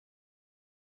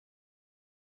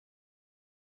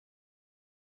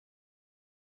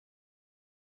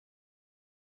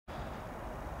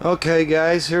Okay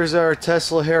guys, here's our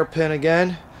Tesla hairpin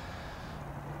again.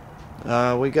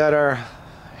 We got our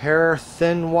hair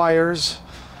thin wires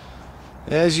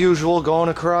as usual going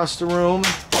across the room.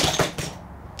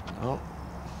 Oh.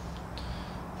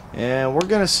 And we're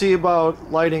gonna see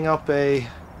about lighting up a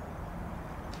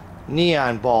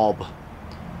neon bulb.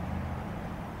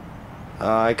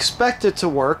 I expect it to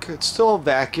work. It's still a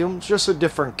vacuum, it's just a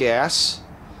different gas.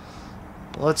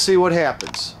 Let's see what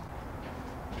happens.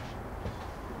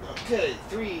 Okay,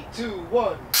 3, 2,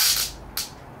 1.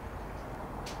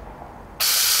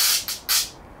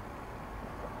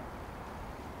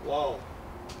 Whoa.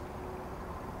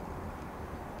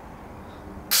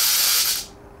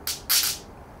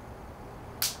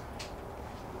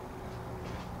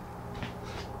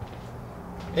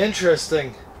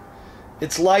 Interesting.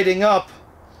 It's lighting up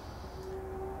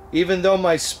even though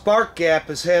my spark gap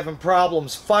is having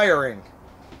problems firing.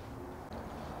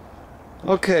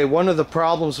 Okay, one of the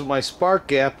problems with my spark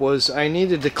gap was I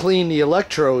needed to clean the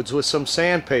electrodes with some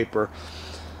sandpaper,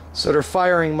 so they're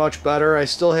firing much better. I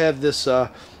still have this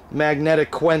magnetic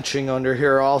quenching under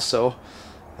here also,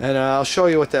 and I'll show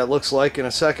you what that looks like in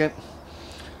a second.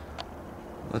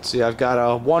 Let's see, I've got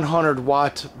a 100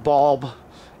 watt bulb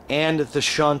and the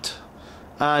shunt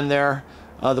on there.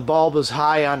 The bulb is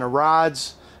high on the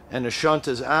rods and the shunt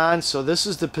is on, so this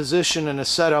is the position in the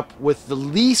setup with the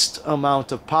least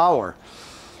amount of power.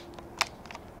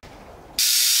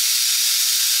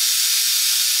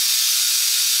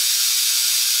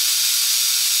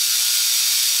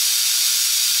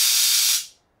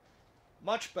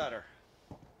 Much better.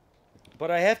 But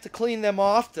I have to clean them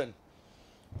often.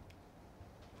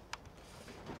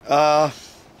 Now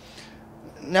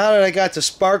that I got the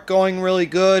spark going really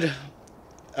good,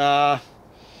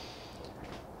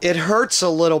 it hurts a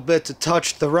little bit to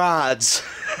touch the rods.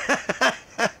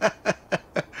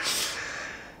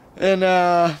 And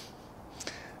I'm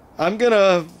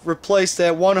gonna replace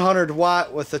that 100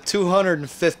 watt with a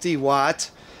 250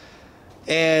 watt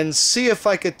and see if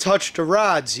I could touch the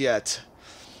rods yet.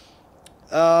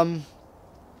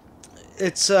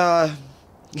 It's yeah,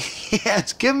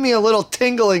 it's giving me a little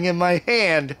tingling in my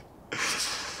hand.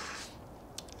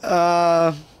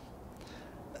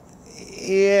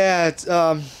 Yeah, it's,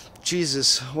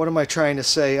 Jesus, what am I trying to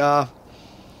say? I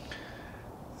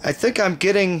think I'm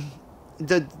getting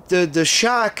the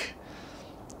shock.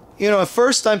 You know, at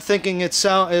first I'm thinking it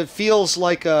feels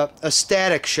like a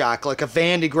static shock, like a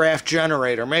Van de Graaff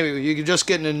generator. Maybe you can just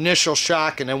get an initial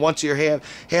shock, and then once you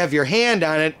have your hand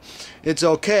on it, it's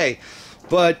okay.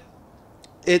 But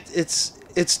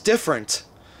it's different.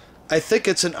 I think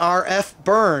it's an RF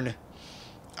burn.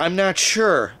 I'm not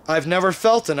sure. I've never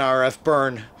felt an RF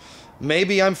burn.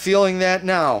 Maybe I'm feeling that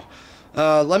now.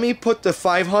 Let me put the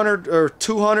 500 or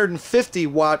 250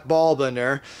 watt bulb in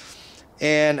there,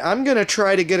 and I'm gonna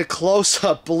try to get a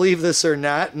close-up, believe this or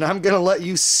not, and I'm gonna let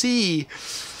you see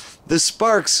the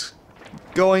sparks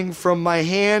going from my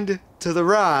hand to the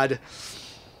rod.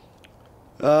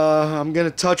 I'm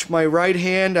gonna touch my right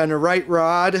hand on the right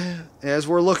rod as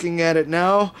we're looking at it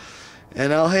now,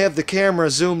 and I'll have the camera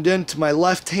zoomed into my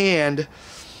left hand.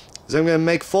 So I'm going to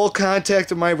make full contact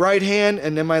with my right hand,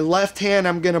 and then my left hand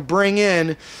I'm going to bring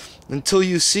in until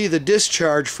you see the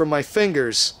discharge from my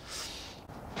fingers.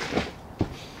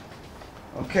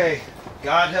 Okay,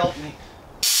 God help me.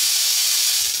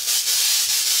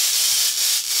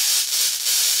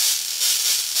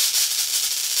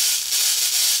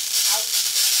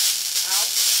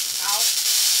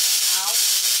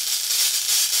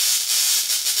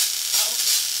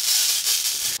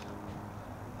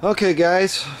 Okay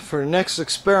guys, for the next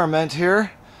experiment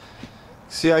here,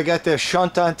 see I got that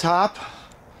shunt on top.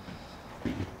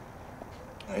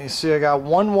 You see I got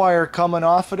one wire coming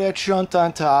off of that shunt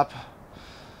on top,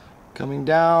 coming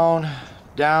down,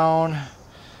 down,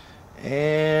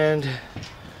 and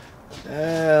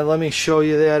let me show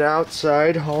you that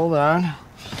outside. Hold on.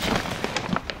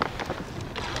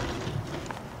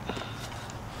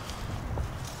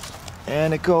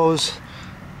 And it goes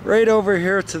right over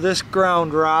here to this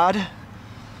ground rod.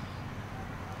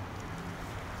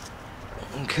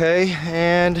 Okay,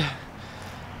 and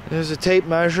there's a tape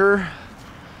measure.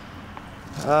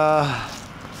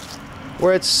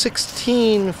 We're at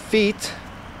 16 feet,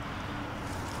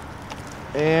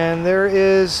 and there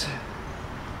is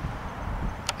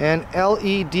an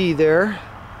LED there,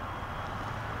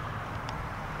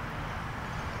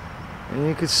 and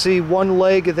you can see one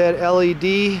leg of that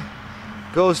LED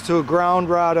goes to a ground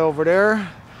rod over there.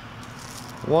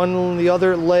 The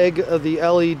other leg of the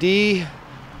LED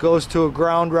goes to a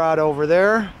ground rod over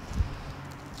there.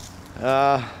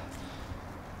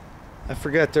 I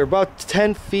forget, they're about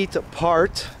 10 feet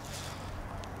apart.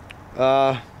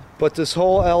 But this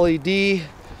whole LED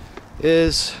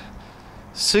is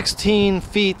 16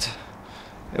 feet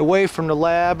away from the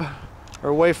lab, or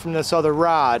away from this other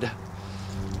rod.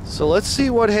 So let's see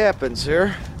what happens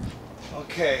here.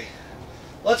 Okay,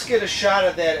 let's get a shot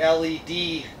of that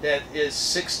LED that is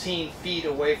 16 feet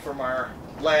away from our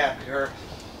lab here.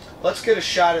 Let's get a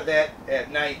shot of that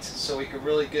at night so we can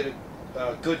really get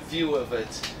a good view of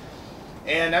it.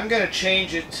 And I'm going to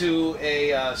change it to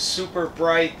a super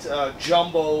bright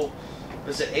jumbo,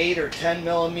 is it 8 or 10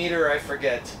 millimeter? I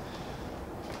forget.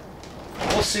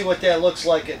 We'll see what that looks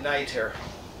like at night here.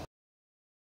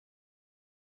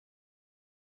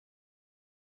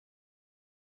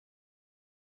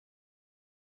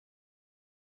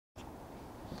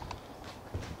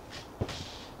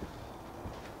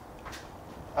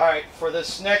 Alright, for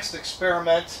this next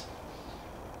experiment,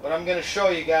 what I'm going to show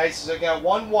you guys is I got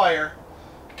one wire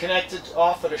connected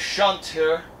off of the shunt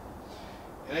here,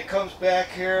 and it comes back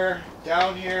here,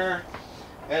 down here,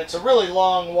 and it's a really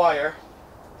long wire.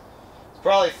 It's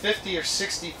probably 50 or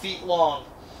 60 feet long,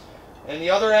 and the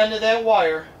other end of that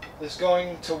wire is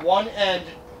going to one end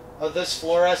of this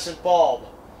fluorescent bulb.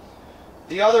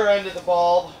 The other end of the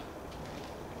bulb,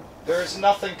 there's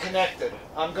nothing connected.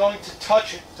 I'm going to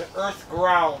touch it to earth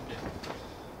ground.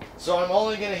 So I'm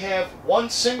only going to have one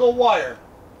single wire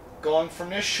going from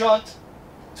this shunt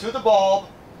to the bulb,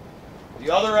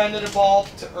 the other end of the bulb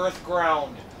to earth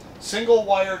ground. Single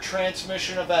wire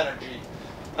transmission of energy.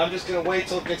 I'm just going to wait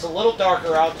till it gets a little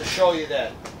darker out to show you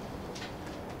that.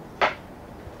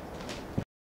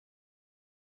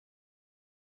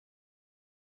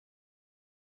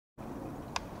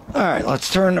 Alright, let's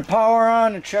turn the power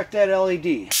on and check that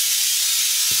LED.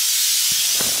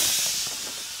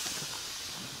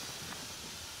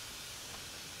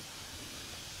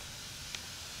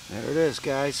 There it is,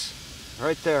 guys.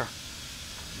 Right there.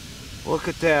 Look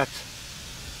at that.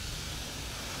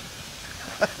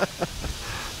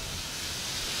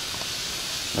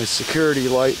 My security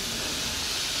light.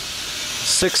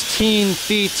 16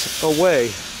 feet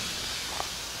away.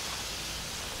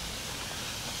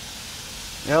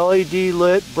 LED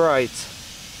lit bright.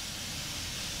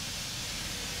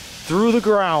 Through the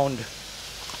ground.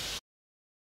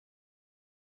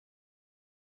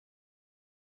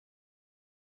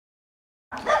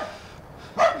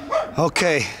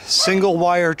 Okay, single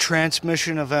wire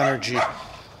transmission of energy.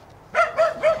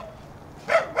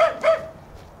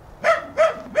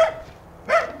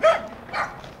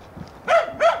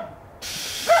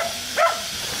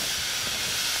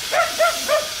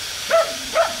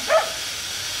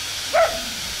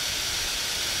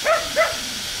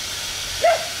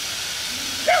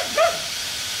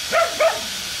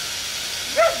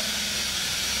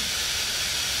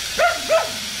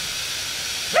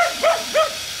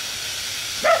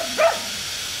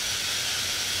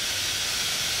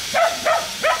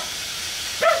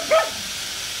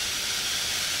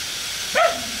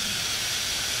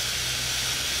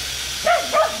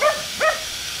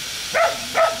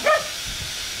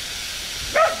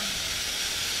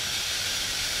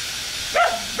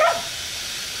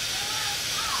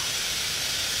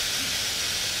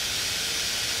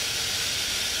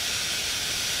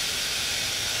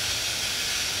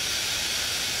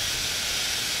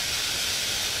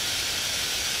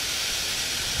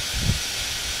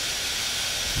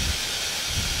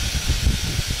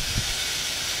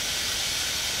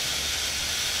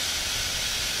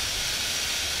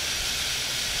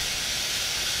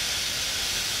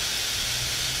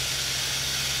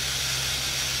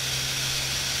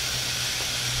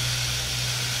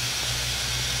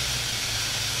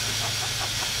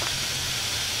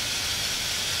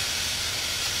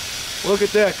 Look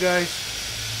at that, guys.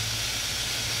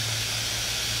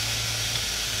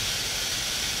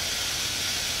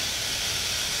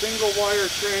 Single wire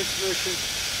transmission.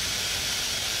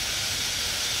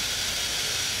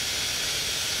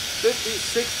 50,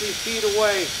 60 feet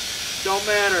away. Don't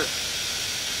matter.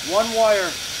 One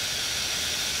wire.